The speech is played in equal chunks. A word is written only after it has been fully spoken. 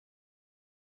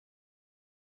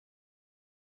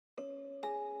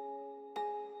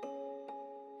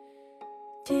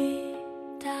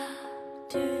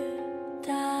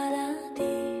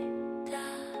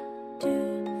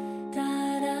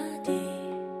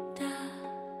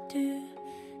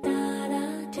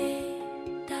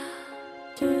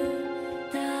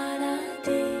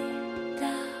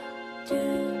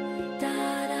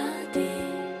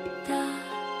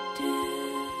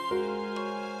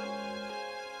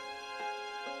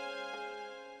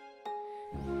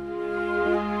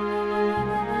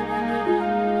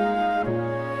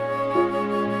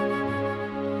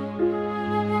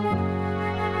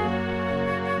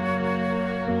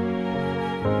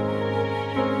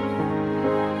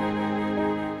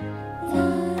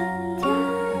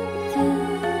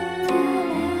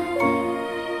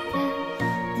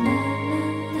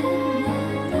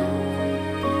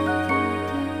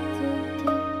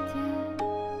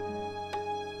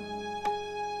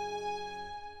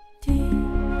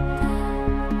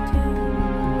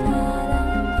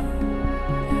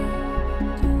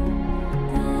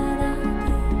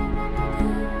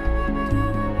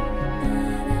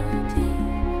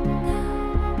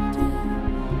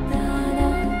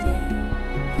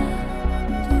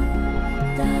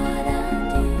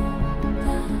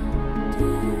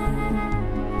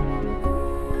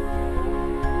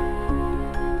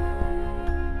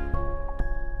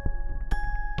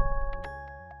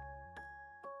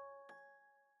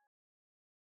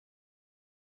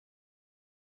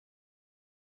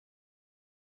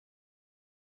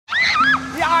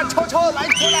瞅瞅，来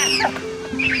出来！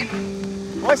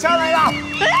我下来了，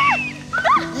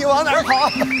你往哪儿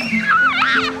跑？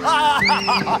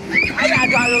哎呀，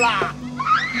抓住了！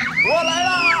我来了！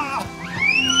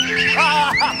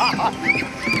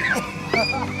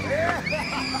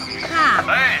爸。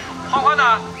哎，欢欢呢？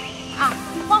啊，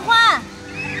欢欢，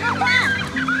欢欢。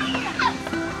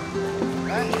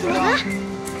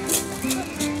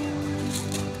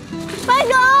外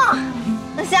公，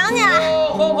我想你了。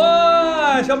哦，欢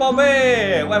欢，小宝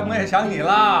贝，外公也想你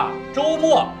了。周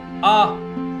末啊，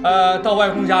到外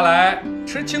公家来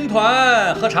吃青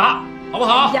团喝茶，好不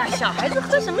好？哎呀，小孩子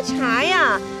喝什么茶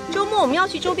呀？周末我们要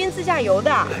去周边自驾游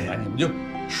的。哎呀，你们就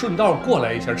顺道过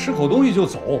来一下，吃口东西就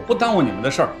走，不耽误你们的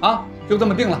事儿啊，就这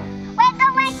么定了。外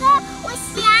公，我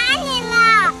想你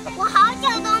了，我好久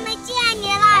都没见你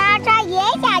了。茶也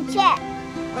想去。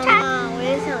妈，我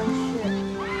也想去。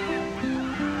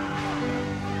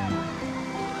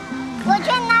我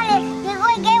去哪里，你会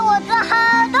给我做好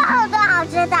多好多好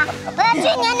吃的。我要去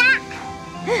你那。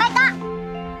外公。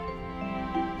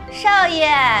少爷，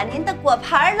您的果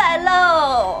盘来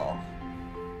喽！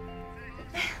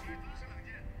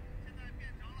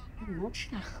你能吃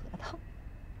点核桃？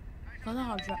核桃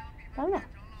好吃，当然。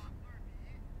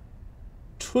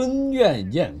春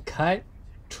苑宴开，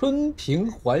春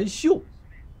平环袖，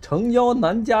诚邀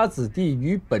南家子弟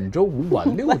于本周五晚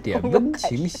6点温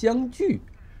情相聚，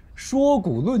说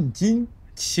古论今，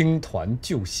青团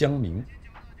旧乡民。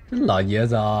这老爷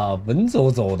子啊，文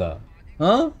绉绉的。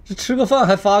啊，这吃个饭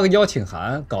还发个邀请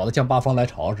函，搞得像八方来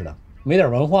朝似的，没点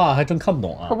文化还真看不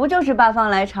懂啊！可不就是八方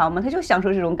来朝吗？他就享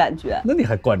受这种感觉。那你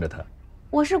还惯着他？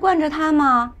我是惯着他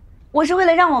吗？我是为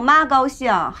了让我妈高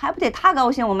兴，还不得他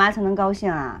高兴，我妈才能高兴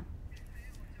啊！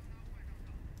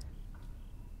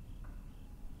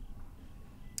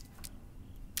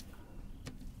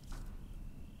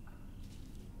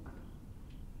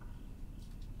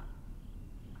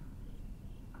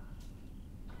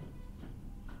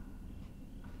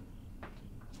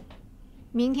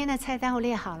明天的菜单我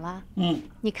列好了，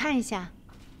你看一下。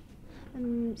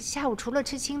下午除了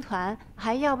吃青团，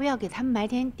还要不要给他们买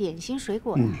点点心水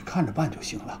果？你看着办就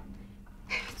行了。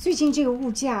最近这个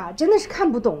物价真的是看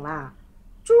不懂啦，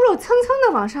猪肉蹭蹭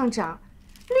的往上涨，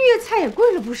绿叶菜也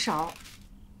贵了不少。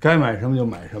该买什么就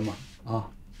买什么啊，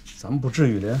咱们不至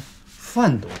于连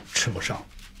饭都吃不上。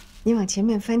你往前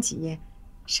面翻几页，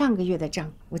上个月的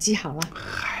账我记好了。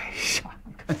哎呀，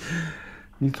你看。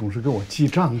你总是给我记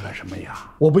账干什么呀？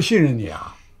我不信任你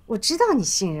啊！我知道你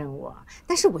信任我，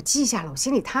但是我记下了，我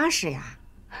心里踏实呀。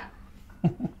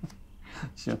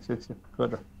行，搁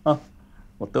这儿啊，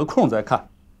我得空再看，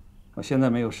我现在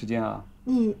没有时间啊。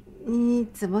你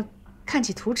怎么看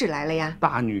起图纸来了呀？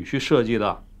大女婿设计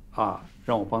的啊，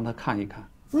让我帮他看一看。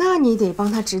那你得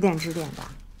帮他指点指点的。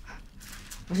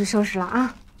我去收拾了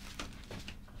啊。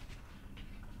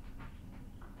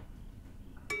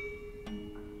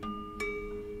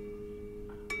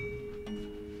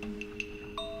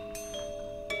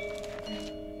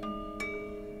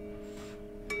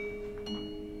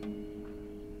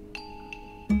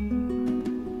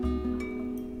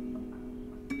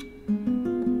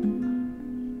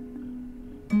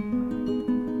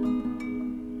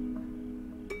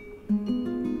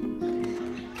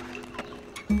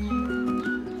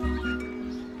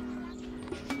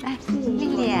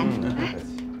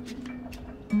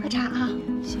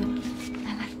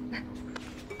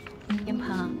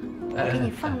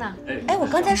哎，我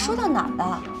刚才说到哪儿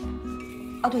了？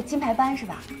哦，对，金牌班是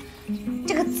吧？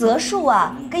这个择数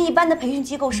啊，跟一般的培训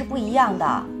机构是不一样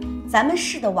的。咱们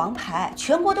市的王牌，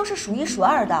全国都是数1数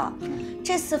2的。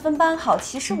这次分班好，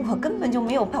其实我根本就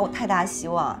没有抱太大希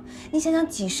望。你想想，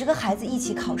几十个孩子一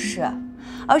起考试，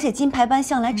而且金牌班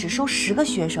向来只收10个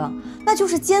学生，那就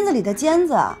是尖子里的尖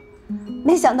子。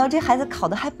没想到这孩子考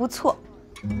得还不错，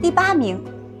第8名。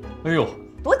哎呦，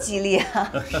多吉利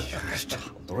啊！差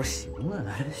不多行了，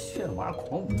来炫娃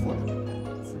狂舞。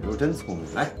子柔真聪明，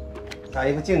来，下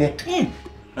一个敬你。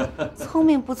聪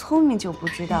明不聪明就不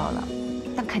知道了，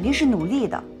但肯定是努力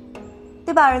的，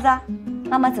对吧，儿子？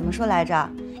妈妈怎么说来着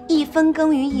？1分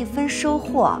耕耘1分收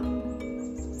获，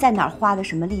在哪儿花的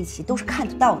什么力气都是看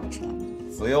得到的，知道吗？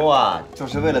子悠啊，就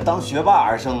是为了当学霸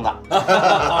而生的。好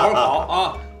好考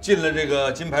啊！进了这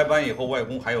个金牌班以后，外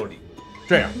公还有礼物。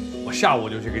这样，我下午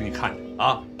就去给你看去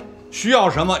啊。需要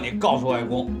什么你告诉外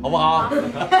公，好不好？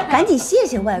赶紧谢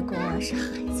谢外公啊，是孩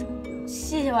子。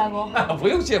谢谢外公。不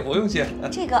用谢，不用谢。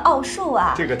这个奥数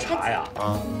啊，这个茶呀，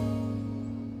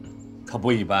可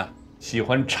不一般喜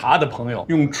欢茶的朋友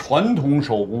用传统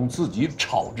手工自己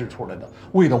炒制出来的，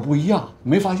味道不一样，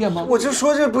没发现吗？我就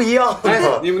说这不一样。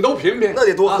哎，你们都品品，那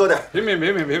得多喝点。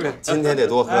品。今天得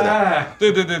多喝点。哎，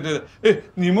对，哎，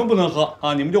你们不能喝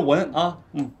啊，你们就闻啊，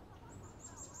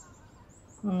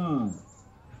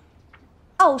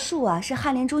奥数啊是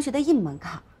翰林中学的硬门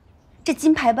槛，这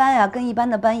金牌班啊跟一般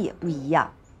的班也不一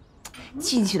样，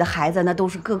进去的孩子那都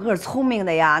是个个聪明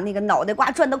的呀，那个脑袋瓜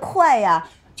转得快呀。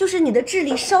就是你的智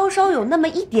力稍稍有那么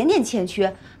一点点欠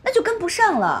缺，那就跟不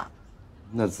上了。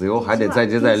那子悠还得再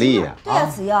接再厉呀。对呀，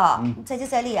子悠，再接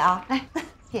再厉啊！哎，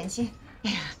点心，哎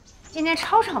呀，今天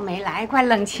超超没来，怪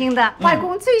冷清的。外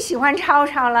公最喜欢超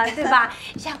超了，对吧？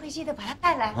下回记得把他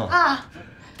带来啊。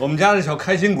我们家这小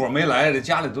开心果没来，这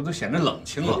家里都显得冷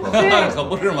清了，可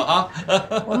不是吗？啊！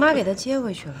我妈给他接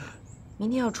回去了，明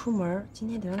天要出门，今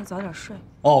天得让他早点睡。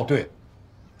哦，对。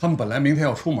他们本来明天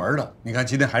要出门的，你看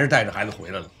今天还是带着孩子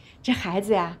回来了。这孩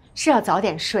子呀是要早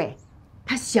点睡，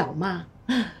他小嘛。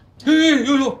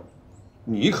呦，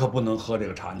你可不能喝这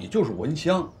个茶，你就是闻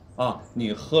香啊！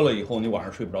你喝了以后，你晚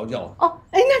上睡不着觉。哦，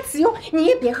哎，那子悠你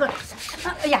也别喝了。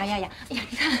哎呀，你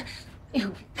看，哎呦，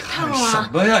烫啊！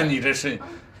什么呀，你这是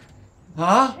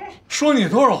啊？说你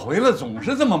多少回了，总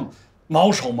是这么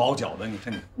毛手毛脚的，你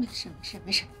看你。没事。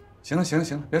行了，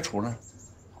别杵那儿。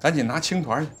赶紧拿青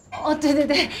团去。哦，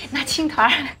对，拿青团。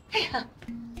哎呀，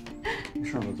没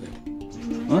事吧，子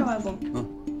悠？没事，外公。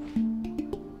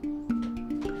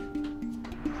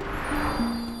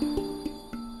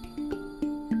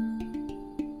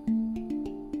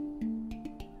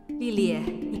丽丽，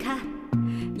你看，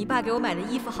你爸给我买的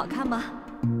衣服好看吗？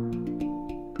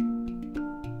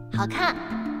好看。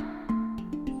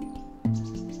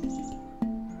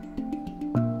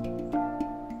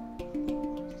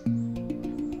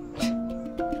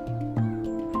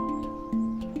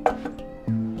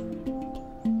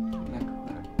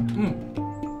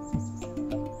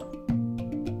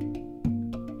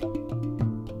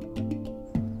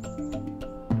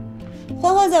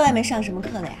欢欢在外面上什么课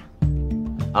了呀？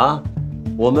啊，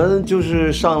我们就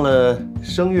是上了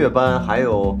声乐班，还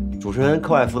有主持人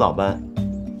课外辅导班。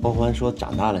欢欢说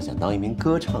长大了想当一名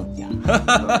歌唱家，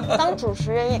当主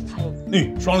持人也可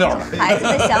以。双料的。孩子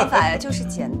的想法呀就是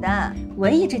简单，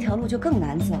文艺这条路就更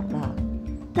难走了。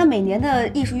那每年的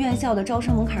艺术院校的招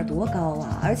生门槛多高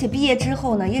啊！而且毕业之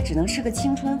后呢，也只能是个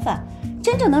青春饭，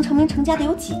真正能成名成家的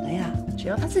有几个呀？只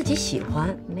要他自己喜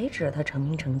欢，没指着他成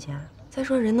名成家。再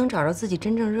说，人能找到自己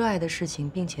真正热爱的事情，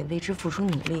并且为之付出努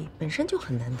力，本身就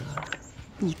很难得了。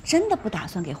你真的不打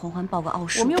算给欢欢报个奥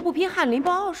数？我们又不拼翰林，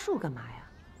报奥数干嘛呀？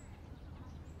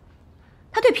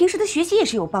他对平时的学习也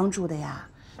是有帮助的呀。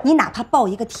你哪怕报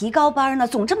一个提高班呢，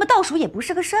总这么倒数也不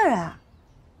是个事儿啊。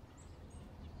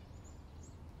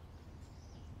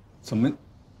怎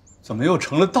么又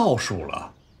成了倒数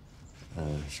了？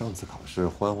上次考试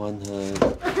欢欢他。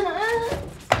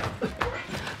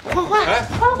欢欢，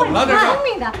你聪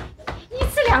明的，一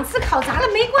次两次考砸了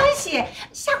没关系，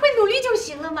下回努力就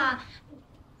行了嘛。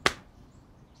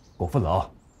我负责啊。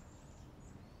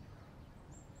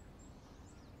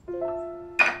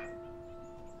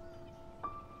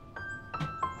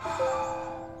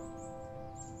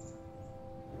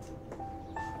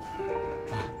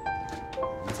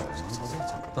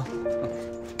走。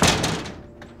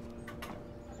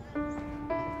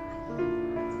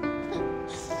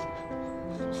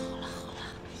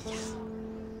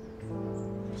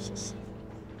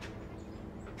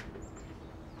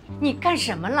你干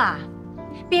什么了？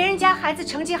别人家孩子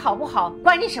成绩好不好，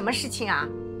关你什么事情啊？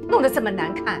弄得这么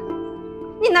难看，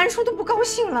你南叔都不高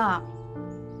兴了。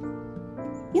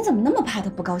您怎么那么怕他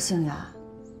不高兴呀？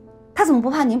他怎么不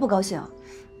怕您不高兴？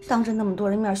当着那么多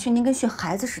人面训您跟训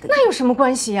孩子似的。那有什么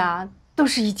关系呀？都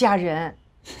是一家人。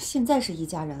现在是一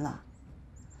家人了。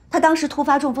他当时突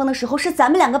发中风的时候，是咱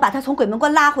们两个把他从鬼门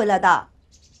关拉回来的。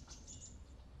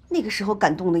那个时候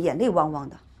感动的眼泪汪汪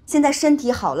的。现在身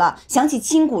体好了，想起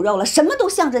亲骨肉了，什么都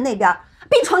向着那边。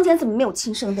病床前怎么没有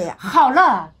亲生的呀？好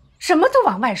了，什么都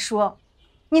往外说，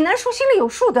你南叔心里有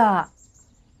数的。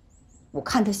我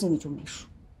看他心里就没数。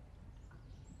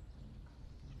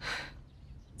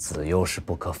子悠是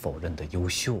不可否认的优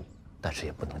秀，但是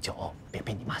也不能骄傲，别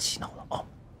被你妈洗脑了啊！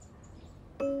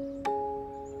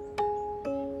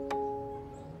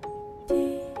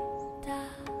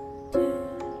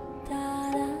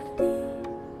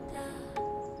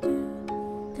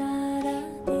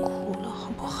哭了好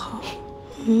不好？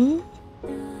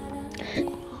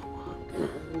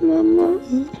妈妈，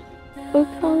我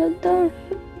考了倒数，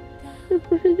是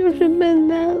不是就是笨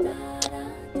蛋了？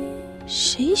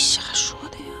谁瞎说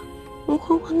的呀？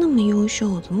欢欢那么优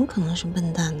秀，怎么可能是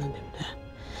笨蛋呢？对不对？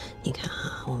你看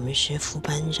啊，我们是副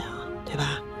班长，对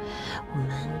吧？我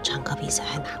们唱歌比赛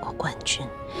还拿过冠军，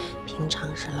平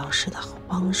常是老师的好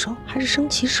帮手，还是升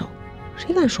旗手，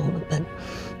谁敢说我们笨？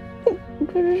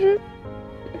可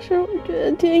是我觉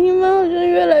得田姨妈好像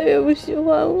越来越不喜欢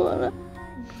我了，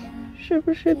是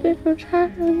不是变成差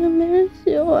生就没人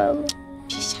喜欢了？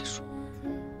别瞎说，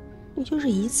你就是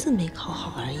一次没考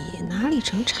好而已，哪里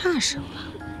成差生了？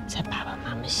在爸爸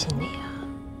妈妈心里啊，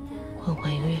欢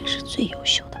欢永远是最优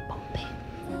秀的宝贝。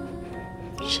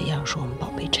谁要说我们宝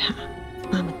贝差，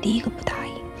妈妈第一个不答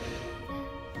应。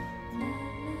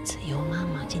子悠妈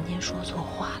妈今天说错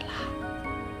话了，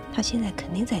她现在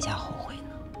肯定在家后悔呢。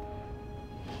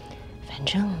反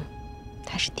正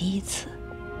她是第一次，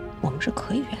我们是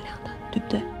可以原谅的，对不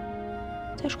对？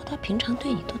再说她平常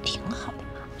对你都挺好的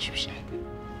嘛，是不是？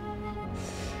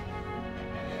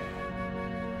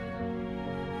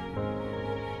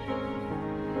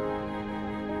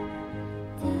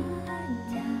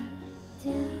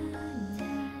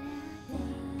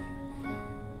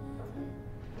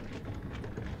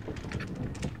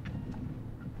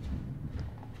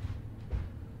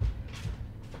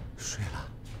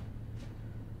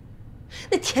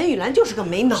那田雨岚就是个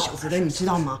没脑子的，你知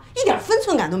道吗？一点分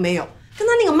寸感都没有，跟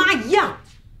他那个妈一样。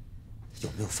有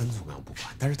没有分寸感我不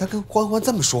管，但是他跟欢欢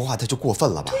这么说话，他就过分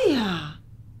了吧？对呀。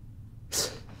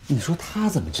你说他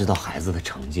怎么知道孩子的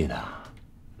成绩的？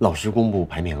老师公布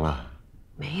排名了？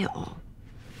没有，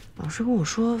老师跟我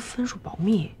说分数保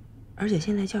密，而且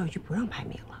现在教育局不让排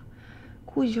名了，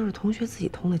估计就是同学自己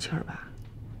通的气儿吧。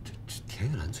这田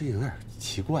雨岚最近有点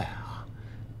奇怪啊。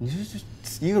你说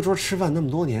这一个桌吃饭那么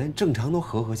多年，正常都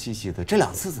和和气气的，这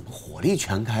2次怎么火力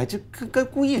全开？这跟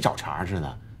故意找茬似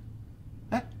的。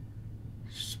哎，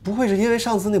不会是因为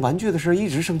上次那玩具的事一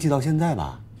直生气到现在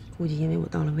吧？估计因为我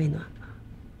到了未暖吧，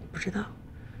不知道。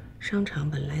商场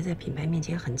本来在品牌面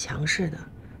前很强势的，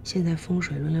现在风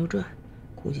水轮流转，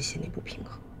估计心里不平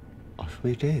衡。哦，是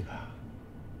为这个。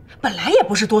本来也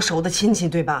不是多熟的亲戚，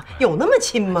对吧？有那么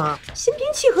亲吗？心平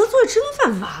气和坐着吃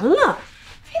顿饭完了。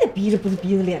非得逼着不是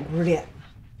逼着，脸不是脸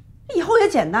的，以后也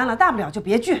简单了，大不了就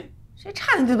别聚，谁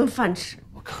差你这顿饭吃？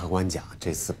我客观讲，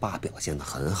这次爸表现得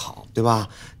很好，对吧？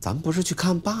咱们不是去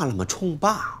看爸了吗？冲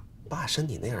爸，爸身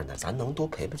体那样的，咱能多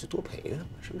陪陪就多陪他嘛，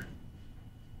是不是？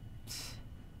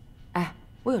哎，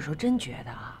我有时候真觉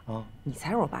得啊，你才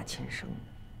是我爸亲生的。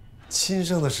亲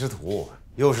生的师徒，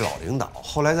又是老领导，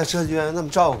后来在设计院那么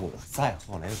照顾我，再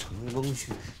后来又成为翁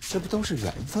婿，这不都是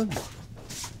缘分吗？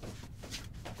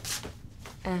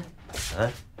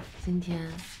哎，今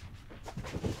天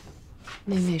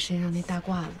妹妹身上那大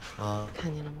褂子啊，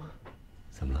看见了吗？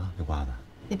怎么了？那褂子？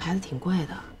那牌子挺贵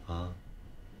的啊。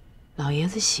老爷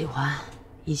子喜欢，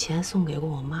以前送给过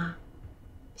我妈，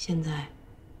现在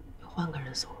又换个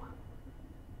人送了。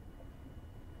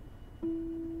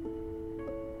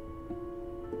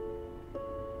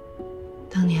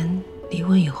当年离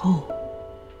婚以后，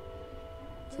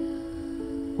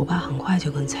我爸很快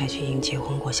就跟蔡群英结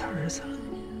婚过小日子了。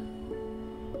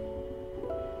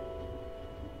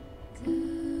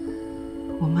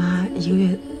我妈1个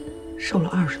月瘦了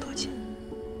20多斤，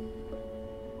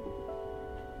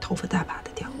头发大把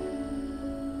的掉，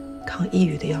抗抑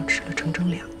郁的药吃了整整2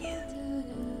年。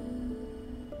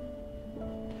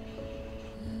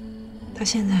她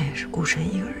现在也是孤身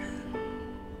一个人，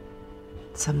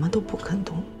怎么都不肯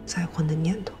动再婚的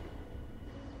念头。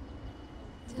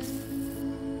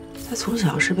她从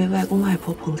小是被外公外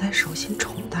婆捧在手心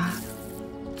宠大的，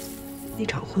那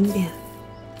场婚变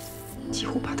几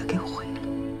乎把她给毁了。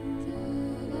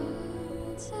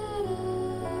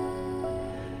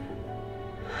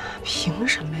凭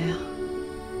什么呀？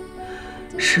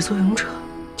始作俑者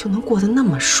就能过得那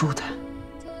么舒坦？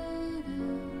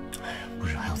不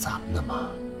是还有咱们呢吗？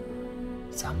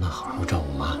咱们好好照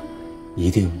顾妈，一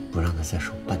定不让她再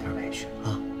受半点委屈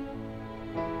啊！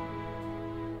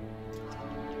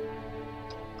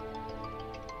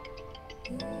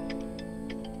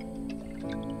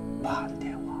爸的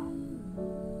电话。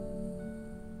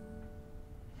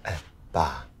哎，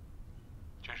爸。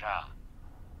君山啊，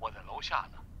我在楼下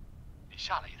呢，你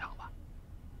下来一趟吧。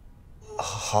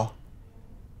好。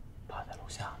爸在楼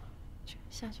下呢。去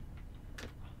下去。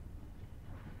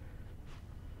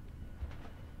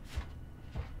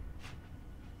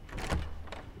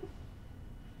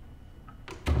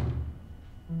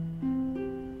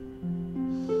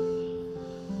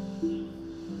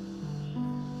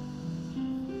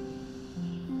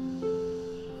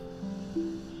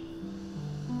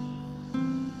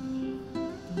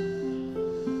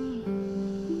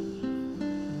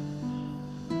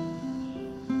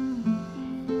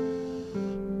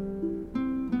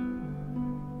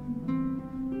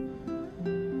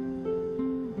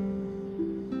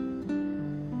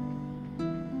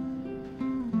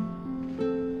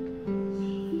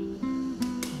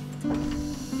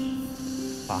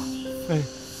哎，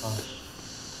啊，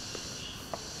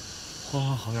欢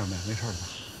欢好点没？没事吧？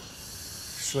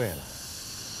睡了。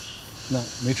那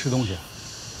没吃东西？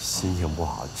心情不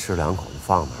好，吃2口就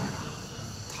放那儿了。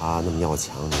他那么要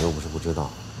强，你又不是不知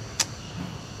道。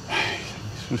哎呀，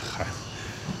你说这孩子。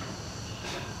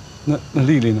那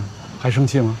丽丽呢？还生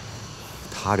气吗？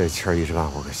他这气儿一时半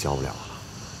会儿可消不了了。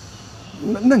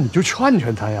那你就劝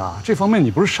劝他呀，这方面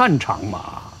你不是擅长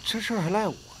吗？这事儿还赖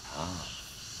我呢。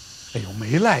哎呦，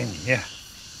没赖你，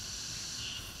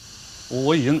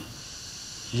我已经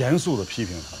严肃地批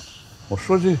评他了。我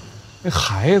说这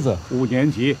孩子5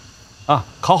年级，啊，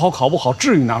考好考不好，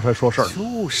至于拿出来说事儿？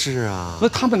就是啊。那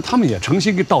他们也诚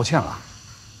心给道歉了。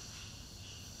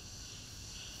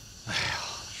哎呀，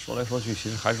说来说去，其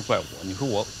实还是怪我。你说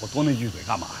我多那句嘴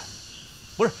干嘛呀？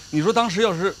不是，你说当时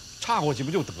要是岔过去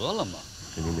不就得了吗？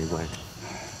跟您没关系。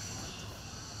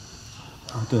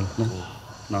啊，对了，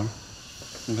拿着，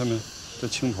你看没有？这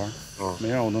青团，每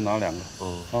样我都拿2个。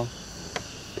啊，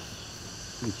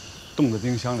冻在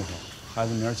冰箱里头，孩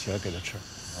子明儿起来给他吃。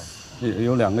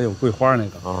有2个有桂花那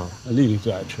个啊，丽丽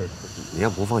最爱吃的。你要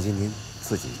不放心，您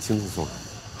自己亲自做。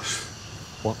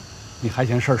你还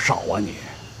嫌事儿少啊你？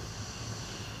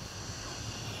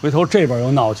回头这边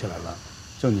又闹起来了，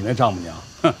就你那丈母娘，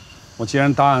哼！我既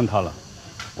然答应她了，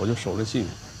我就守着信。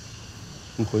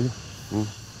你回去，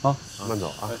啊，慢走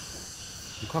啊。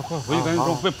你快回去，赶紧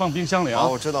装，放冰箱里啊！好，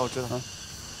我知道。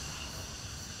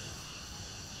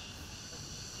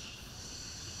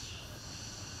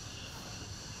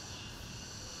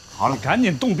好了，你赶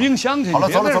紧冻冰箱去。好了，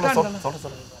走了。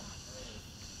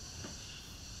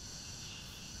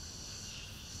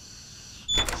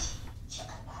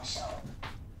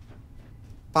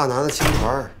爸拿的青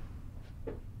团儿。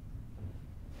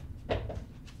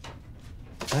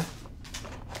哎，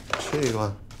吃一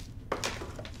个。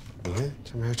你看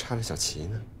上面还插着小旗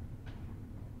呢。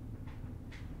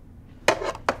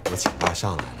我请爸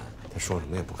上来了，他说什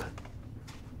么也不肯。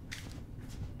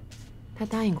他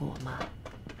答应过我妈，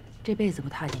这辈子不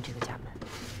踏进这个家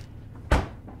门。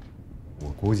我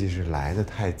估计是来的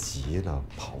太急了，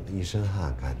跑了一身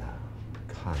汗，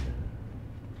看着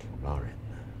挺落人的。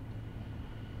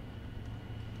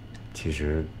其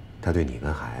实他对你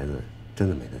跟孩子真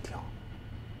的没得挑。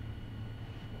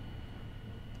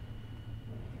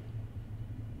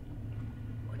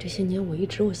这些年我一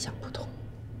直想不通，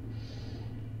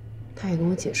他也跟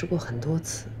我解释过很多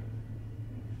次。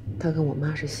他跟我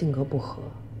妈是性格不合，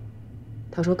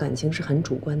他说感情是很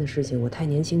主观的事情，我太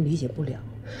年轻理解不了。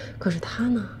可是他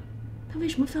呢，他为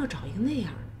什么非要找一个那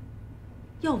样的？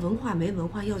要文化没文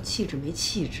化，要气质没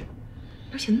气质，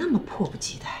而且那么迫不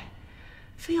及待，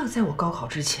非要在我高考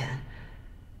之前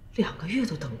2个月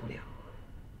都等不了。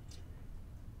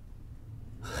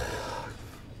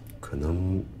可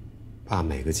能爸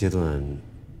每个阶段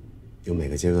有每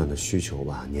个阶段的需求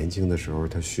吧。年轻的时候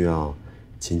他需要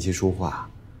琴棋书画，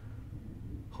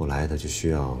后来他就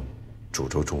需要煮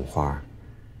粥种花。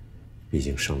毕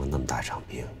竟生了那么大场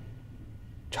病，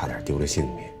差点丢了性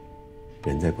命，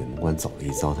人在鬼门关走了一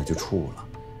遭他就怵了。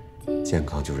健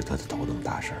康就是他的头等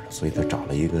大事了，所以他找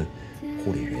了一个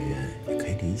护理人员，也可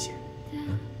以理解。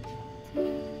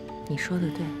你说的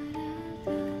对，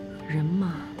人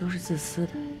嘛都是自私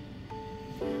的。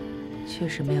确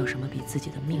实没有什么比自己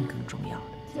的命更重要的。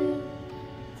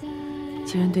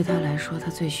既然对他来说，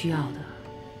他最需要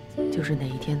的，就是哪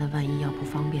一天他万一要不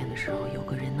方便的时候，有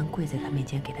个人能跪在他面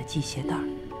前给他系鞋带儿。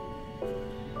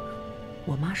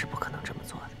我妈是不可能这么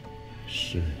做的。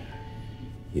是，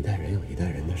一代人有一代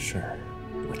人的事儿，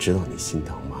我知道你心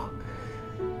疼妈，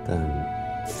但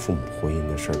父母婚姻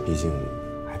的事儿，毕竟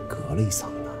还隔了一层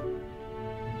呢。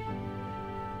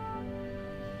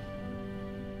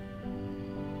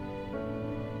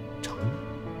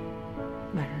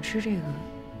晚上吃这个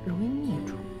容易腻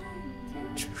住。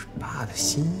这是爸的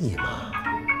心意嘛。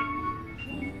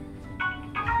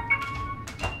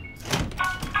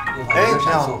哎，你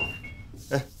好。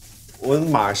哎，我的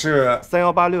码是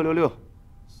318666。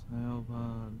318666。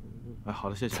哎，好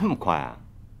的，谢谢。这么快啊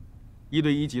？1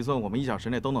对1计算，我们1小时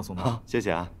内都能送到。好，谢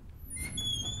谢啊。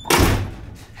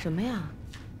什么呀？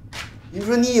您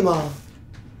说腻吗？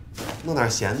弄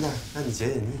点咸的，让你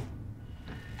解解腻。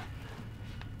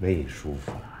胃舒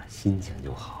服了，心情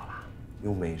就好了。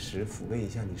用美食抚慰一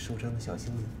下你受伤的小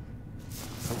心灵。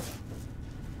走。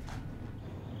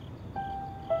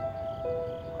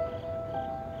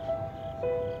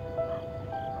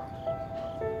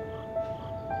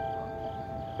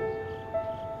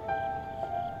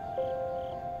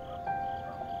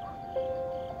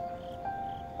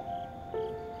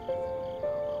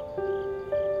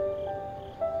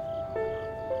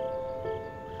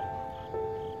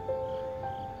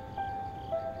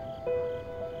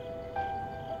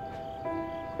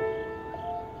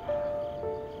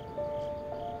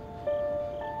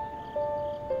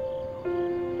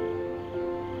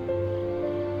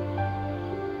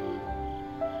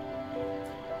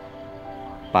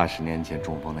80年前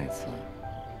中风那次，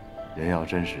人要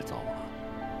真是走了，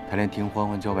他连听欢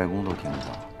欢叫外公都听不到，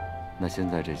那现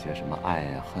在这些什么爱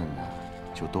呀、恨啊，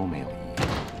就都没有意义。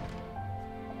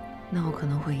那我可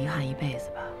能会遗憾一辈子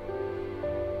吧。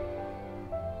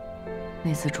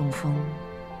那次中风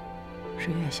是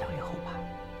越想越后怕。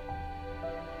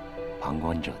旁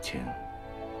观者清，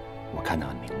我看得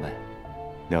很明白。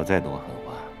撂再多狠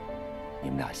话，你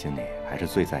们俩心里还是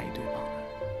最在意对方的。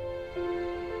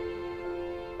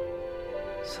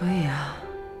所以啊，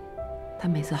他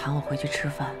每次喊我回去吃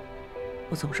饭，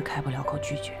我总是开不了口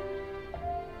拒绝。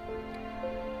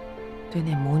对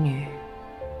那母女，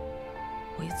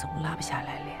我也总拉不下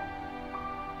来脸。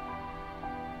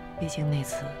毕竟那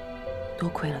次多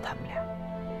亏了他们俩。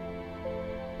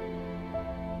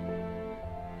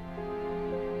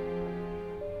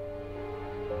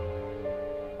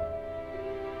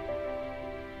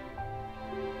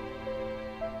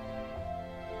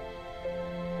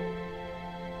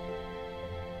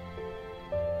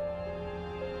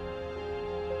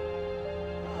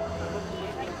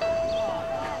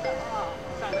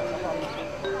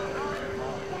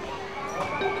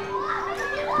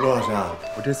陆老师啊，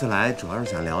我这次来主要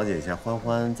是想了解一下欢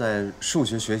欢在数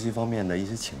学学习方面的一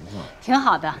些情况。挺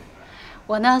好的，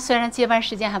我呢虽然接班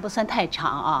时间还不算太长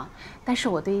啊，但是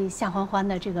我对夏欢欢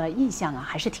的这个印象啊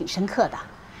还是挺深刻的。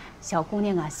小姑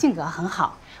娘啊，性格很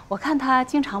好，我看她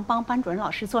经常帮班主任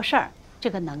老师做事儿，这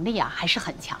个能力啊还是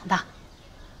很强的。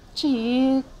至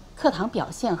于课堂表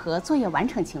现和作业完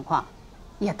成情况，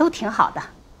也都挺好的。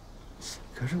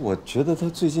可是我觉得她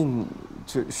最近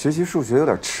这学习数学有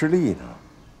点吃力呢。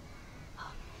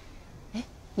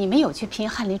你们有去拼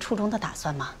翰林初中的打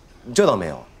算吗？这倒没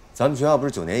有，咱们学校不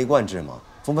是9年1贯制吗？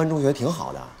风帆中学挺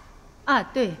好的。啊，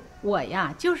对，我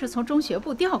呀就是从中学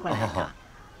部调过来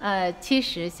的。其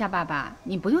实夏爸爸，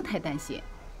你不用太担心，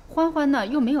欢欢呢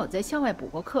又没有在校外补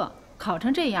过课，考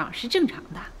成这样是正常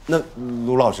的。那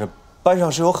卢老师，班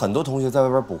上是有很多同学在外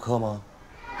边补课吗？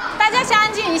大家先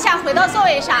安静一下，回到座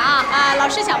位上啊！老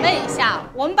师想问一下，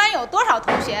我们班有多少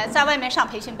同学在外面上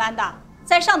培训班的？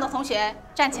在上的同学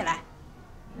站起来。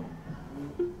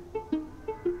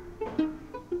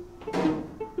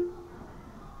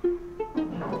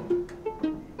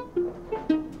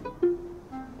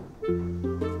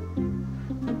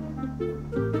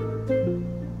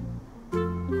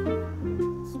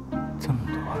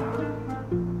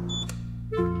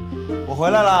我回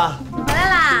来了。回来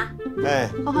啦！哎，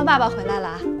欢欢爸爸回来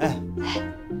了。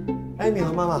哎，米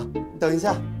桃妈妈，你等一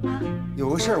下，有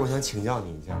个事儿我想请教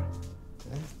你一下。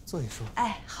哎，坐下说。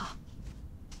哎，好。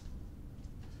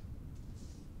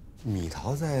米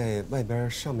桃在外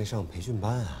边上没上培训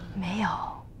班啊？没有，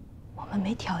我们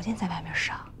没条件在外面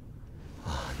上。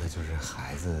啊，那就是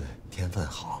孩子天分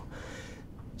好。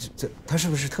他是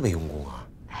不是特别用功啊？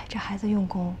哎，这孩子用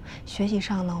功，学习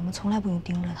上呢，我们从来不用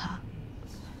盯着他。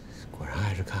果然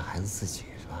还是看孩子自己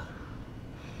是吧？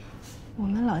我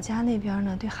们老家那边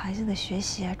呢，对孩子的学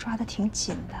习啊抓得挺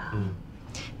紧的。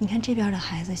你看这边的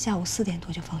孩子下午4点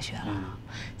多就放学了，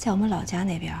在我们老家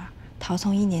那边，陶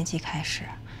从1年级开始，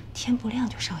天不亮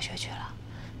就上学去了，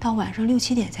到晚上6、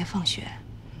7点才放学，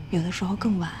有的时候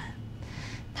更晚。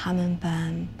他们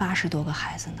班80多个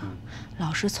孩子呢，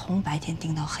老师从白天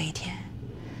盯到黑天，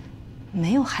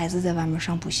没有孩子在外面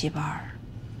上补习班儿。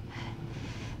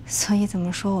所以怎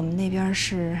么说，我们那边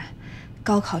是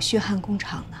高考血汗工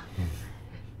厂呢。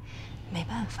没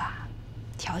办法，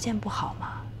条件不好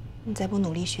嘛，你再不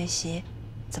努力学习，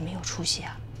怎么有出息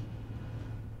啊？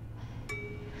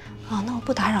哦，那我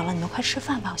不打扰了，你们快吃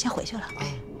饭吧，我先回去了。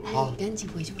哎，好，你赶紧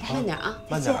回去，慢点啊，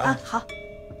慢点啊。好。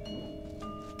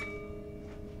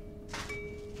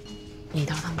你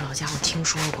到他们老家，我听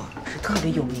说过，是特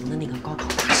别有名的那个高考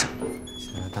大省。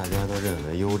现在大家都认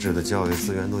为优质的教育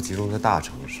资源都集中在大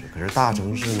城市，可是大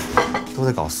城市呢，都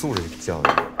在搞素质教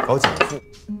育，搞减负，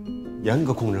严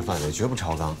格控制范围，绝不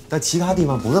超纲。但其他地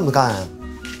方不那么干啊。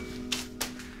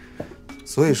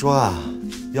所以说啊，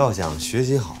要想学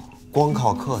习好，光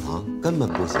靠课堂根本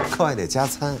不行，课外得加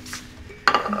餐。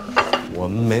我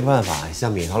们没办法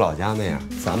像米桃老家那样，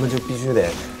咱们就必须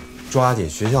得抓紧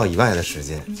学校以外的时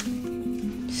间。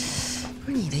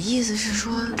不是你的意思是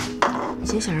说，你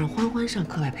先想让欢欢上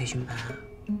课外培训班啊？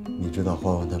你知道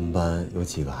欢欢他们班有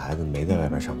几个孩子没在外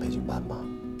边上培训班吗？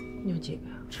有几个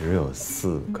呀？只有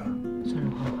4个。算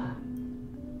上欢欢。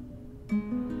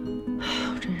哎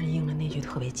呀，真是应了那句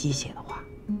特别鸡血的话：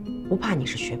不怕你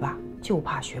是学霸，就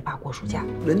怕学霸过暑假。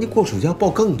人家过暑假报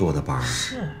更多的班。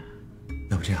是。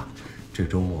要不这样，这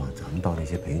周末咱们到那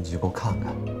些培训机构看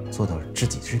看，做到知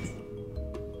己知彼。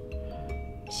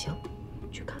行，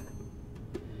去看看。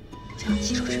行，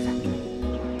洗手吃饭。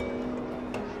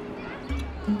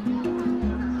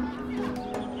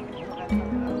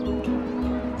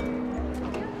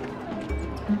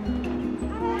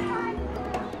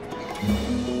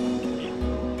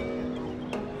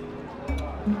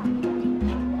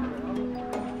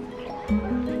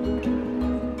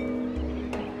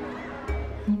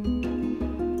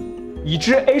已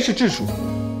知 a 是质数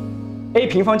 ，a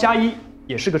平方加1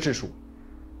也是个质数，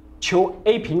求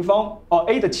a 平方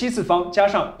a 的7次方加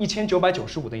上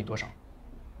1995等于多少？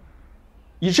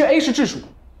已知 a 是质数，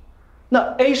那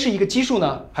a 是一个奇数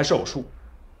呢，还是偶数？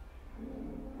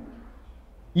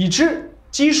已知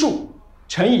奇数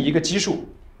乘以一个奇数，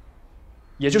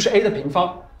也就是 a 的平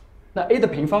方，那 a 的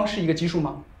平方是一个奇数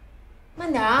吗？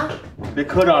慢点啊！别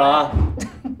磕着了啊！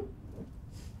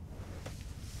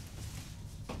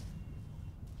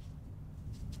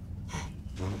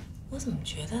我怎么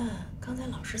觉得刚才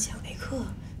老师讲那课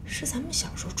是咱们小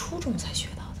时候初中才学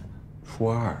到的呢？初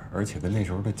2，而且跟那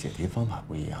时候的解题方法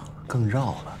不一样，更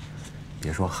绕了。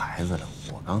别说孩子了，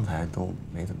我刚才都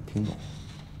没怎么听懂。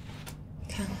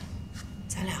你看看，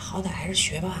咱俩好歹还是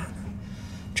学霸呢，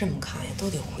这么看呀都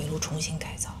得回炉重新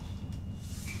改造。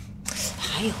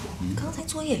还有，刚才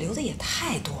作业留的也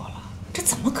太多了，这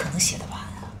怎么可能写得完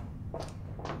啊？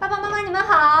爸爸妈妈，你们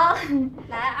好，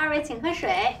来，二位请喝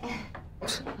水。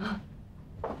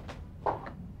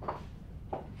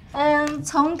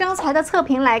从刚才的测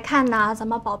评来看呢，咱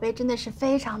们宝贝真的是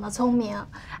非常的聪明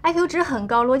 ，IQ 值很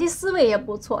高，逻辑思维也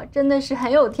不错，真的是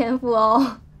很有天赋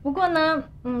哦。不过呢，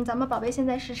咱们宝贝现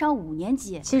在是上5年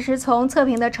级，其实从测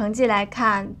评的成绩来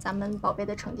看，咱们宝贝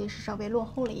的成绩是稍微落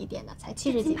后了一点的，才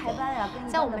70几分。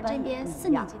在我们这边4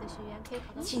年级的学员可以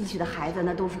考到进去的孩子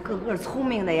那都是个个聪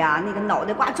明的呀，那个脑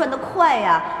袋瓜转得快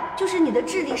呀，就是你的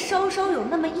智力稍稍有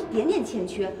那么一点点欠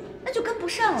缺，那就跟不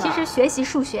上了。其实学习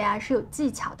数学啊是有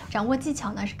技巧的，掌握技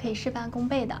巧呢是可以事半功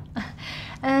倍的。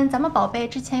咱们宝贝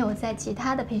之前有在其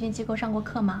他的培训机构上过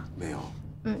课吗？没有。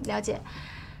了解。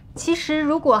其实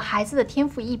如果孩子的天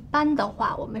赋一般的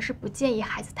话，我们是不建议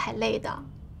孩子太累的。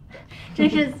真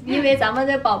是因为咱们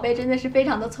的宝贝真的是非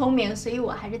常的聪明，所以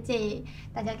我还是建议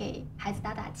大家给孩子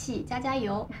打打气，加加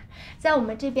油。在我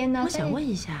们这边呢，我想问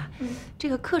一下，这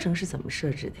个课程是怎么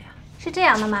设置的呀？是这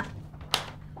样的吗？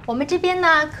我们这边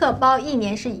呢，课包1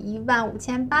年是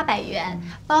15800元，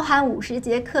包含50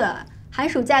节课，寒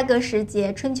暑假各10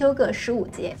节，春秋各15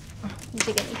节。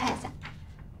这个你看一下。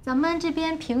咱们这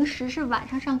边平时是晚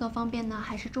上上课方便呢，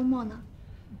还是周末呢？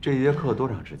这一节课多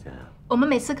长时间啊？我们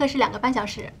每次课是2个半小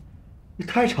时。你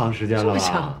太长时间了吧？这么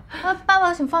长？爸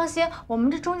爸，请放心，我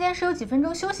们这中间是有几分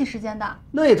钟休息时间的。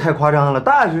那也太夸张了！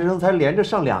大学生才连着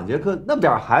上2节课，那么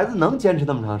点孩子能坚持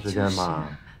那么长时间吗？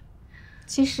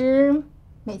其实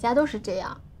每家都是这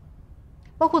样，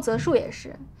包括择数也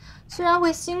是。虽然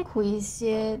会辛苦一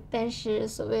些，但是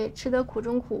所谓吃得苦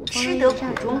中苦，吃得苦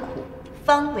中苦，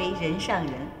方为人上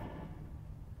人。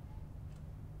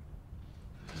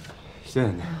谢谢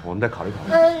你，我们再考虑考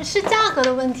虑。是价格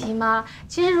的问题吗？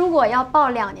其实如果要报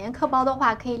2年课包的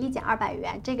话，可以立减200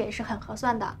元，这个也是很合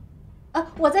算的。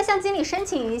我再向经理申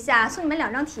请一下，送你们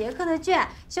2张体验课的券，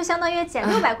就相当于减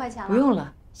600块钱了。不用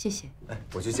了，谢谢。哎，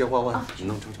我去接欢欢，你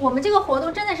弄出去。我们这个活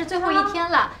动真的是最后1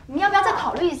天了，你们要不要再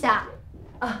考虑一下？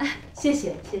谢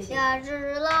谢谢谢。2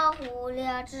只老虎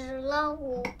，2只老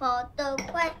虎，跑得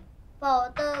快，跑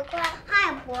得快。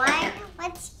Hi boy,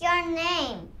 what's your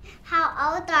name? How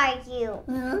old are you?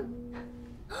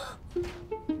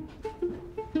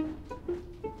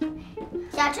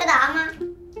 想吃糖吗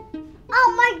 ？Oh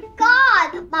my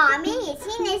God, mommy is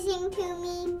listening to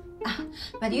me.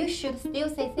 But you should still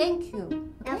say thank you.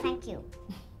 No, thank you.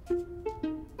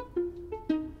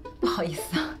 不好意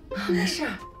思啊，没事。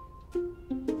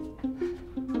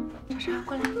莎莎，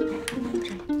过来，来，这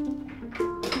里。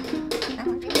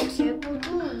我这个学不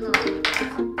住呢。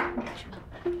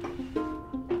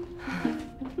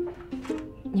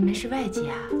你们是外籍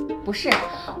啊？不是，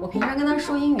我平常跟他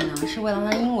说英语呢，是为了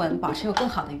让英文保持有更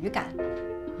好的语感。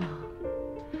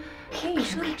英语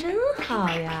说的真好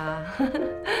呀！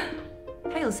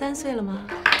他有3岁了吗？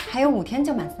还有5天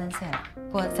就满3岁了。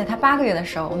不过在他8个月的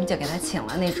时候，我们就给他请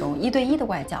了那种1对1的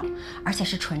外教，而且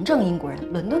是纯正英国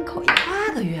人，伦敦口音。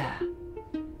8个月？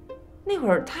那会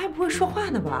儿他还不会说话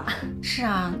呢吧？是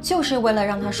啊，就是为了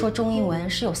让他说中英文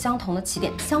是有相同的起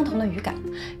点、相同的语感，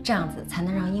这样子才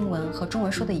能让英文和中文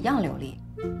说的一样流利。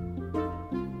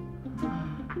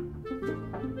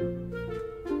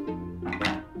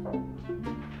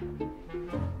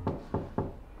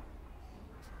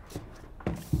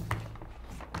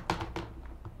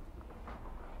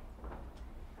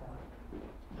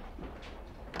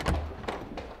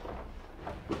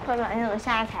快把那种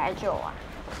下台酒啊！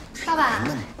爸爸，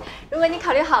如果你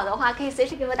考虑好的话，可以随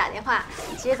时给我打电话。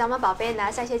其实咱们宝贝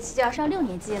呢，下学期就要上6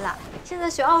年级了，现在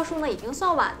学奥数呢已经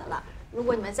算晚的了。如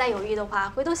果你们再犹豫的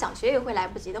话，回头小学也会来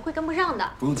不及的，会跟不上的。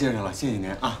不用介绍了，谢谢您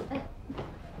啊。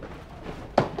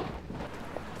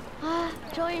啊，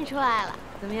终于出来了。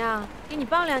怎么样？给你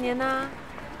放2年呢？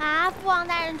啊，父王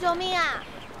大人救命啊！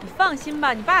你放心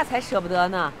吧，你爸才舍不得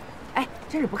呢。哎，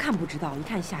真是不看不知道，一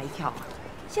看吓一跳啊！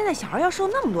现在小孩要受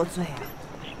那么多罪啊，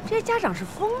这些家长是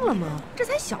疯了吗？这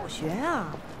才小学啊！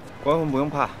欢欢不用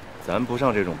怕，咱不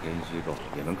上这种培训机构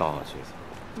也能搞好学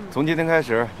习。从今天开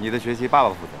始，你的学习爸爸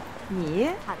负责。你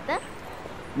好的。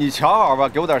你瞧好吧，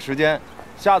给我点时间，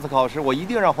下次考试我一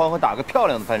定让欢欢打个漂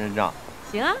亮的翻身仗。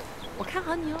行啊，我看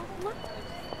好你哦。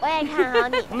我也看好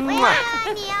你，我也看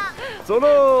好你啊！走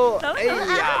喽！哎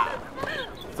呀，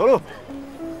走喽！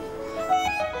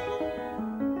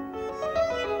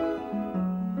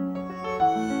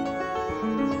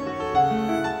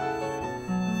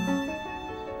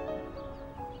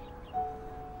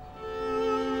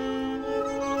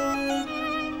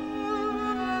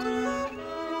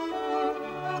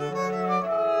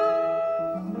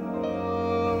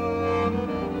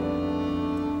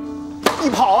你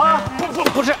跑啊！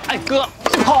不是，哎哥，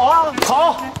你跑啊！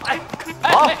跑！哎，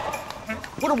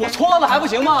不是我错了还不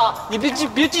行吗？你别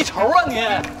记仇啊你！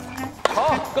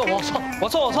好，哥我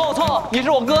错，你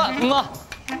是我哥，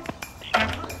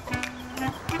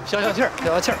消气儿，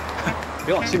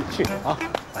别往心里去啊！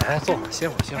来，坐会儿，歇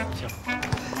会儿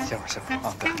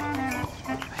啊，哥。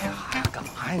哎呀，干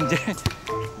嘛呀？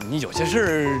你有些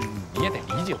事你也得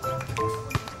理解我。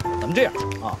咱们这样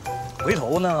啊，回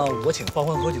头呢，我请欢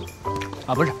欢喝酒，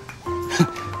啊，不是，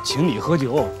请你喝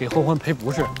酒，给欢欢赔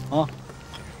不是啊。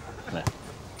来，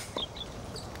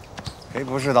赔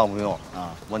不是倒不用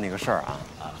啊。问你个事儿啊，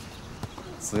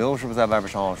子悠是不是在外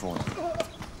边上奥数呢？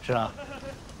是啊。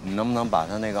你能不能把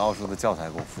他那个奥数的教材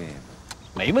给我复印？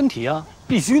没问题啊，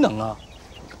必须能啊。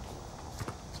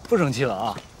不生气了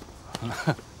啊。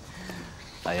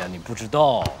哎呀，你不知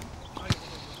道，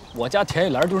我家田雨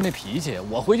兰就是那脾气，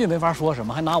我回去没法说什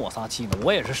么，还拿我撒气呢，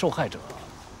我也是受害者。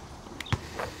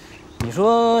你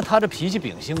说他这脾气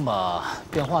秉性吧，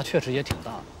变化确实也挺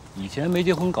大。以前没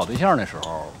结婚搞对象那时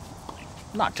候，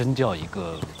那真叫一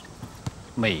个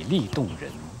美丽动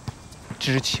人，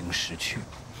知情识趣。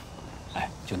哎，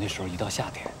就那时候一到夏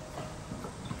天，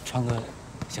穿个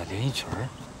小连衣裙儿，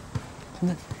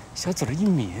那小嘴儿一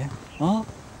抿啊，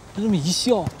就这么一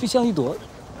笑，就像一朵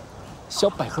小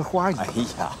百合花一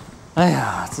样。哎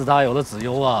呀，自打有了子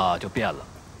悠啊，就变了。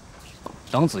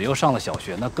等子悠上了小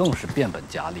学，那更是变本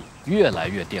加厉，越来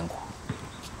越癫狂。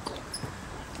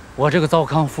我这个糟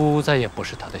糠夫再也不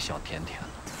是他的小甜甜了。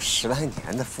都10来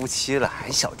年的夫妻了，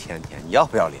还小甜甜，你要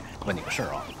不要脸？问你个事儿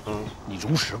啊，你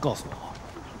如实告诉我，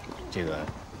这个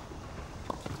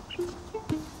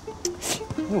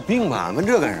你有病吧？问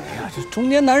这干什么呀？这中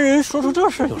年男人说出这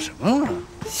事有什么？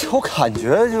有感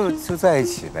觉就在一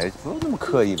起呗，不用那么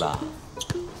刻意吧？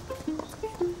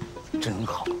真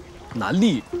好，南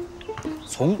丽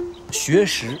从学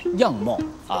识、样貌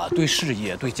啊，对事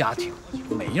业、对家庭，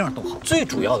每一样都好。最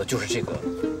主要的就是这个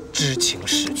知情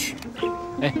识趣。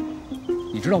哎，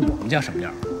你知道我们家什么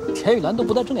样？田雨兰都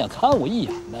不带正眼看我一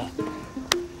眼的。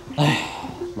哎，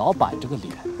老板这个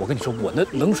脸，我跟你说，我那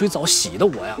冷水澡洗的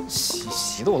我呀，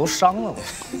洗的我都伤了。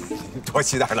多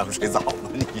洗点冷水澡吧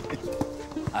你。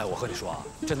哎，我和你说啊，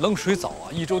这冷水澡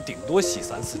啊，一周顶多洗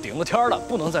3次，顶了天了，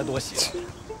不能再多洗了。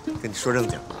跟你说正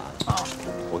经的啊，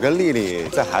我跟丽丽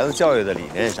在孩子教育的理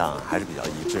念上还是比较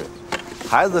一致的。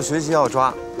孩子的学习要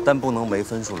抓，但不能没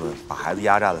分数论，把孩子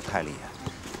压榨得太厉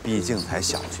害。毕竟才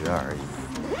小学而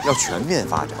已，要全面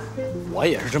发展。我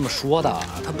也是这么说的，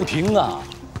他不听啊。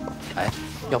哎，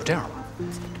要不这样吧，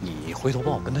你回头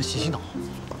帮我跟他洗洗脑。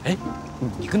哎，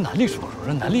你跟南丽说说，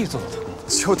让南丽做做特工。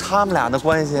就他们俩的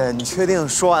关系，你确定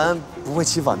说完不会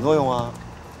起反作用啊？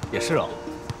也是啊。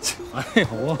哎呀，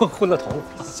我昏了头。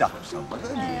想什么呢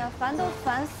你？哎呀，烦都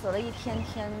烦死了，一天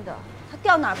天的。他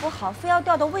调哪儿不好，非要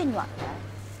调到喂暖来。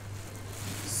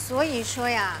所以说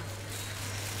呀，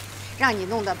让你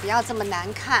弄得不要这么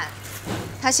难看。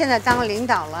他现在当领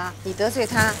导了，你得罪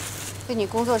他，对你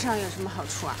工作上有什么好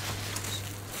处啊？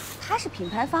他是品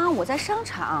牌方，我在商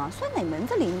场，算哪门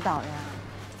子领导呀？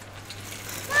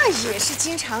那也是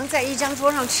经常在一张桌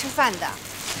上吃饭的。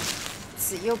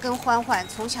子悠跟欢欢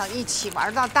从小一起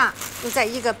玩到大，又在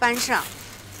一个班上。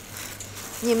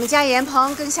你们家严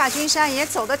鹏跟夏君山也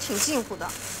走得挺近乎的，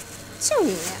就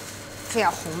你，非要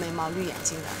红眉毛绿眼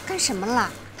睛的，干什么啦？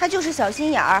他就是小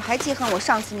心眼儿，还记恨我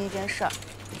上次那件事儿。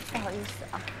不好意思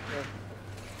啊。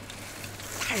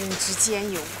大人之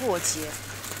间有过节，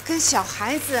跟小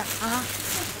孩子啊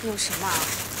有什么啊？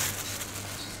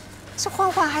这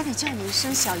欢欢还得叫你一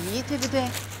声小姨，对不对？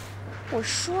我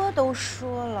说都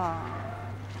说了。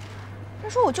再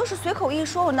说我就是随口一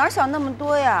说，我哪想那么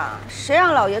多呀？谁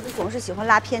让老爷子总是喜欢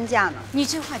拉偏架呢？你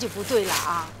这话就不对了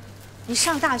啊！你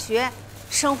上大学，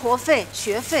生活费、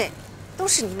学费都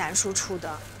是你南叔出的，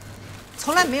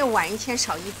从来没有晚一天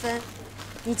少一分。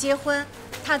你结婚，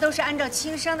他都是按照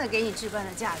亲生的给你置办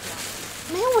的嫁妆，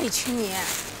没有委屈你。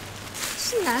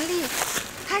是南丽，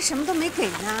他什么都没给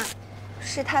呢。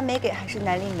是他没给还是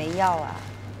南丽没要啊？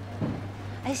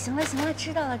哎，行了行了，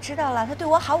知道了知道了，他对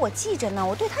我好我记着呢，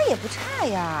我对他也不差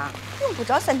呀，用不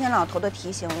着3天两头的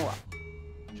提醒我。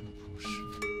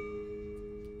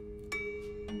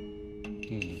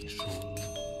地理说，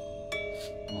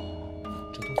哦，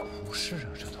这都不是啊，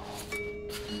这都。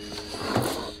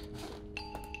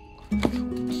手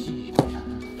机，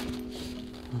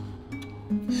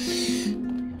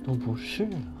也都不是啊。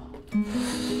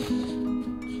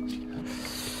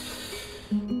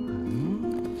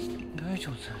就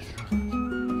在这儿，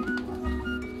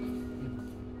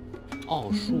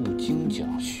奥数精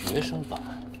讲学生版，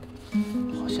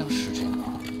好像是这个。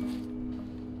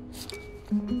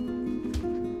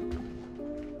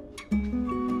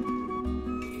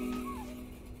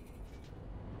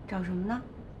找什么呢？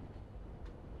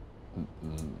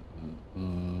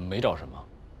没找什么。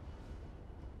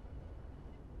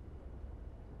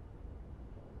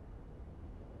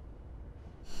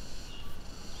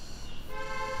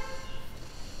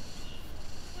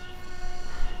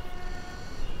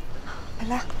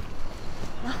来，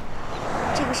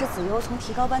这个是子悠从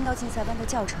提高班到竞赛班的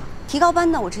教程。提高班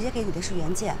呢，我直接给你的是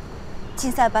原件；竞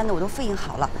赛班的我都复印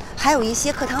好了，还有一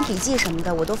些课堂笔记什么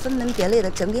的，我都分门别类的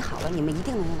整理好了，你们一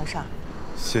定能用得上。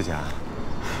谢谢啊。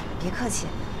别客气，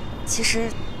其实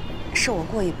是我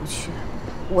过意不去。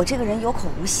我这个人有口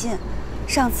无心，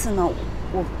上次呢，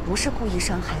我不是故意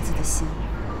伤孩子的心。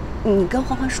你跟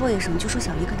欢欢说一声，就说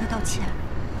小姨跟他道歉。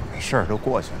没事儿，都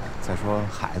过去了。再说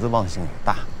孩子忘性也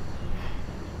大。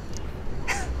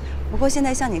不过现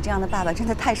在像你这样的爸爸真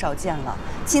的太少见了，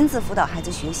亲自辅导孩子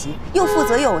学习，又负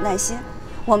责又有耐心。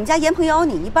我们家严鹏邀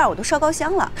你一半，我都烧高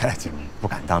香了。哎，不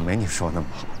敢当，没你说那么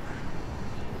好。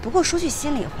不过说句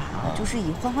心里话啊，就是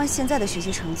以欢欢现在的学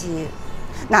习成绩，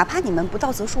哪怕你们不到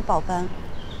择数报班，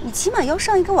你起码要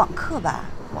上一个网课吧？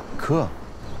网课？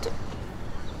对。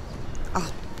啊，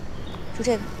就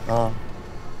这个。啊。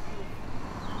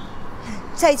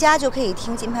在家就可以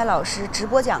听金牌老师直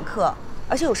播讲课。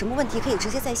而且有什么问题可以直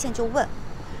接在线就问，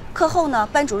课后呢，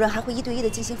班主任还会1对1的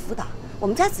进行辅导。我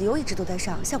们家子悠一直都在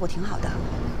上，效果挺好的。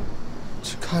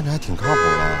这看着还挺靠谱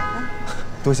的，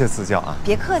多谢赐教啊！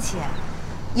别客气，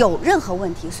有任何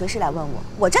问题随时来问我，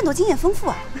我战斗经验丰富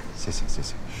啊。谢谢谢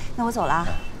谢。那我走了啊，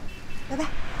拜拜。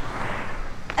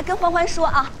哎，跟欢欢说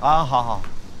啊。啊，好好。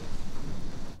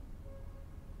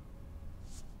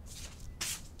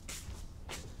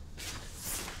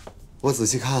我仔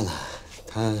细看了。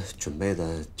他准备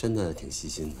的真的挺细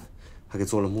心的，还给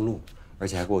做了目录，而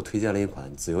且还给我推荐了一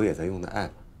款子悠也在用的 app，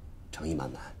 诚意满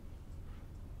满。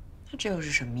那这又是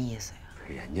什么意思呀？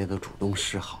人家都主动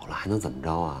示好了，还能怎么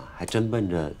着啊？还真奔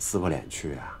着撕破脸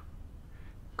去啊！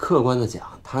客观的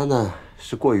讲，他呢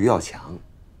是过于要强，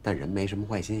但人没什么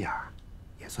坏心眼儿，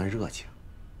也算热情。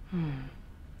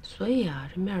所以啊，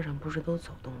这面上不是都走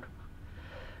动着吗？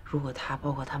如果他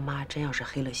包括他妈真要是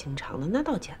黑了心肠的，那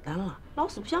倒简单了，老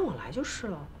死不相往来就是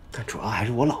了。但主要还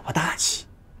是我老婆大气。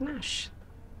那是的。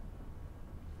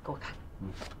给我看。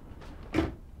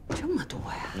这么多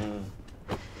呀。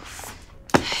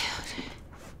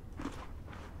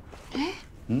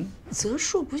择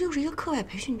数不就是一个课外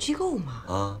培训机构吗？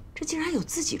啊，这竟然有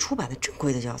自己出版的正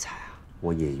规的教材啊！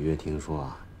我隐约听说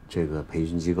啊，这个培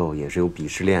训机构也是有鄙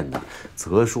视链的。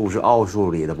择数是奥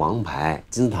数里的王牌，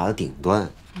金字塔的顶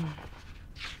端。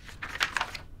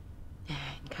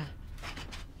哎，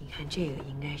你看这个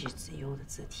应该是子悠的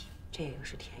字体，这个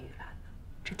是田雨岚的。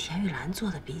这田雨岚做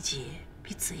的笔记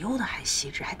比子悠的还细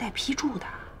致，还带批注的。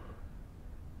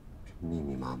密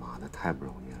密麻麻的，太不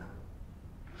容易了。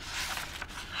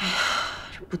哎呀，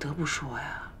这不得不说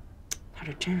呀，他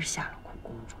这真是下了苦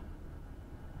功夫。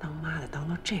当妈的当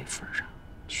到这份上，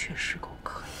确实够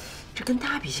可以。这跟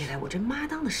他比起来，我这妈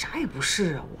当的啥也不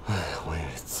是啊！我，哎，我也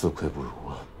自愧不如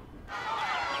啊。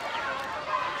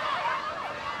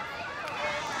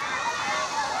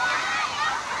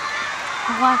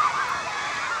花花，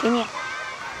给你。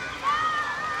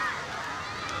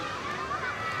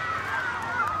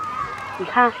你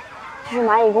看，这是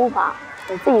蚂蚁工坊，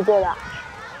我自己做的。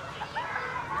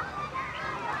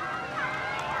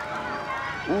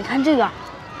你看这个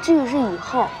是蚁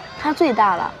后，它最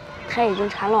大了，它已经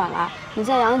产卵了。你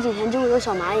再养几天就会有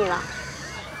小蚂蚁了。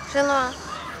真的吗？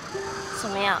怎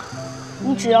么样？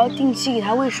你只要定期给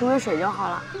它喂食喂水就好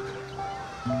了。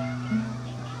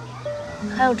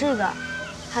还有这个，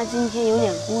他今天有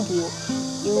点孤独，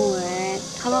因为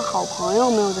他的好朋友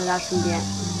没有在他身边。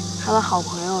他的好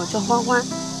朋友叫欢欢，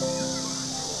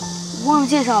忘了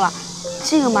介绍了，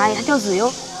这个蚂蚁它叫子悠。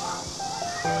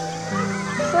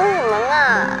说什么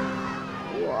呢？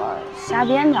我瞎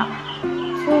编的，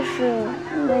就是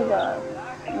那个，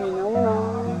你能不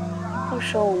能不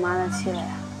生我妈的气了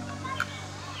呀？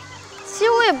其实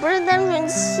我也不是单纯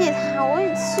气他，我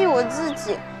也气我自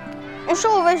己。你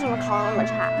说我为什么考那么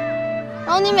差？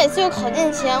然后你每次又考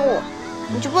进前5，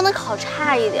你就不能考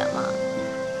差一点吗？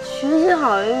学习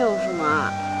好又有什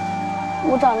么？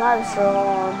我长大的时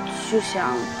候就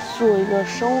想做一个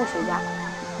生物学家，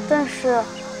但是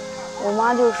我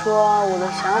妈就说我的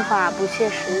想法不切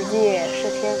实际，是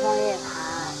天方夜谭。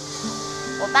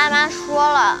我爸妈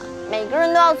说了，每个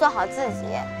人都要做好自己。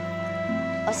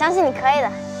我相信你可以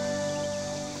的。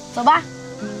走吧。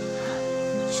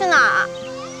去哪儿？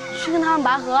去跟他们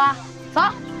拔河啊！走。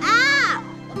啊，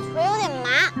我腿有点麻。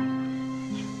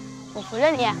我扶着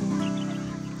你。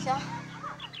行。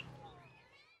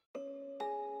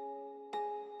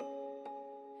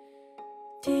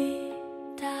滴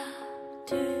答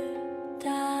嘟哒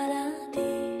哒滴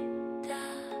答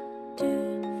嘟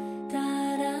哒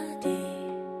哒滴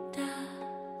答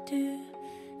嘟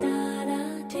哒哒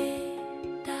滴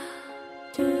答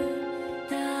嘟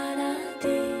哒哒滴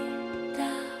答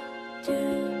嘟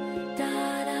哒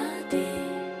哒滴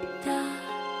答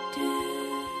嘟。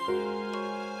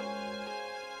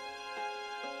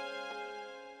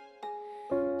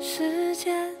时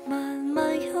间慢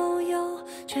慢悠悠，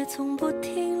却从不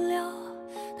停留。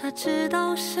他知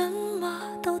道什么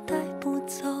都带不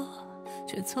走，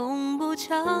却从不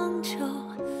强求。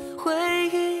回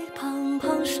忆胖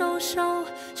胖瘦瘦，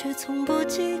却从不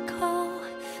忌口。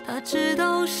他知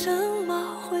道什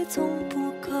么会总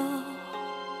不够，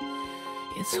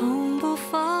也从不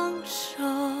放手。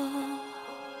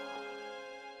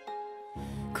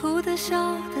哭的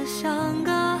笑的像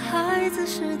个孩子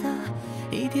似的，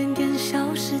一点点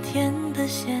消失，甜的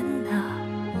咸的，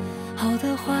好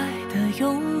的坏的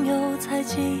拥有才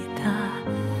记得，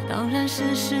当然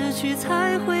是失去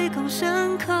才会更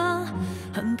深刻。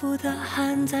恨不得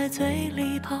含在嘴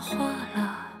里怕化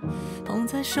了，捧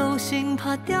在手心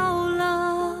怕掉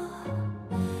了，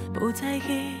不在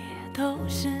意都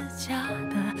是假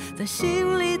的，在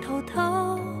心里偷的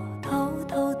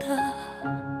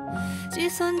计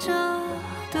算着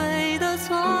对的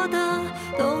错的，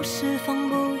都是放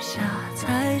不下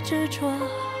才执着。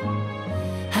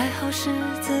还好是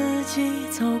自己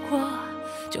走过，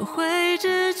就会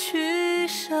知取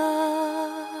舍。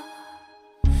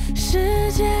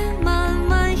时间慢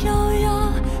慢悠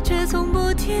悠，却从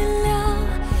不停留。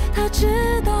他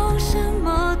知道什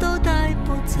么都带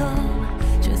不走，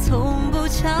却从不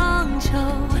强求。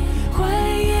回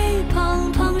忆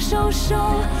胖胖瘦瘦，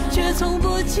却从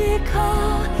不忌口。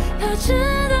他知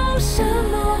道什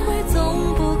么会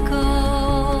总不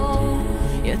够，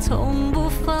也从不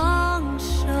放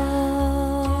手。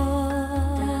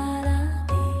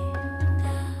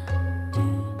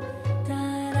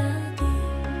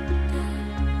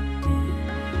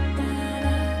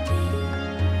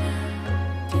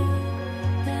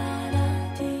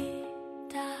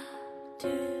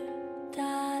do